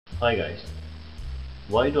Hi guys.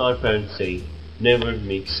 Why do our parents say never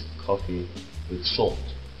mix coffee with salt?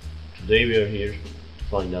 Today we are here to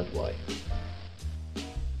find out why.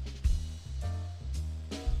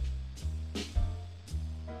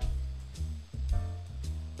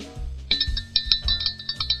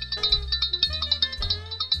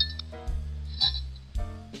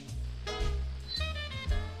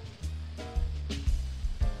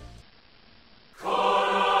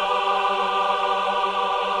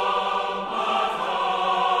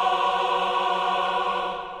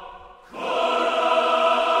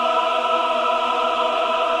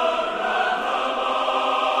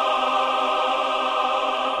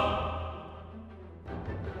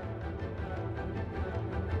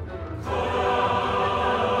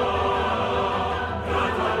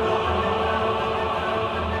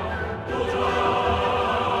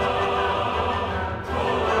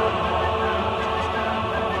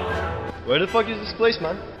 Where the fuck is this place,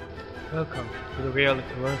 man? Welcome to the reality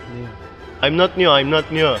world, Neo. I'm not new.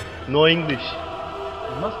 No English.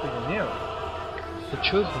 You must be the Neo. The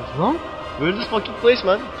truth was wrong? Where's this fucking place,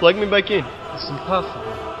 man? Plug me back in. It's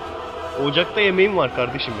impossible. Ocakta yemeğim var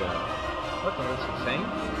kardeşim ya. What else you saying?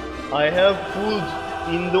 I have food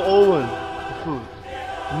in the oven. The food.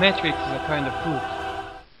 The Matrix is a kind of food.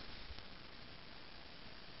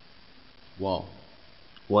 Wow.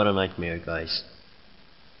 What a nightmare, guys.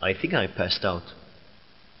 I think I passed out.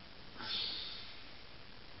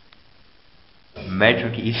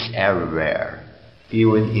 Magic is everywhere,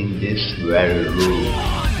 even in this very room.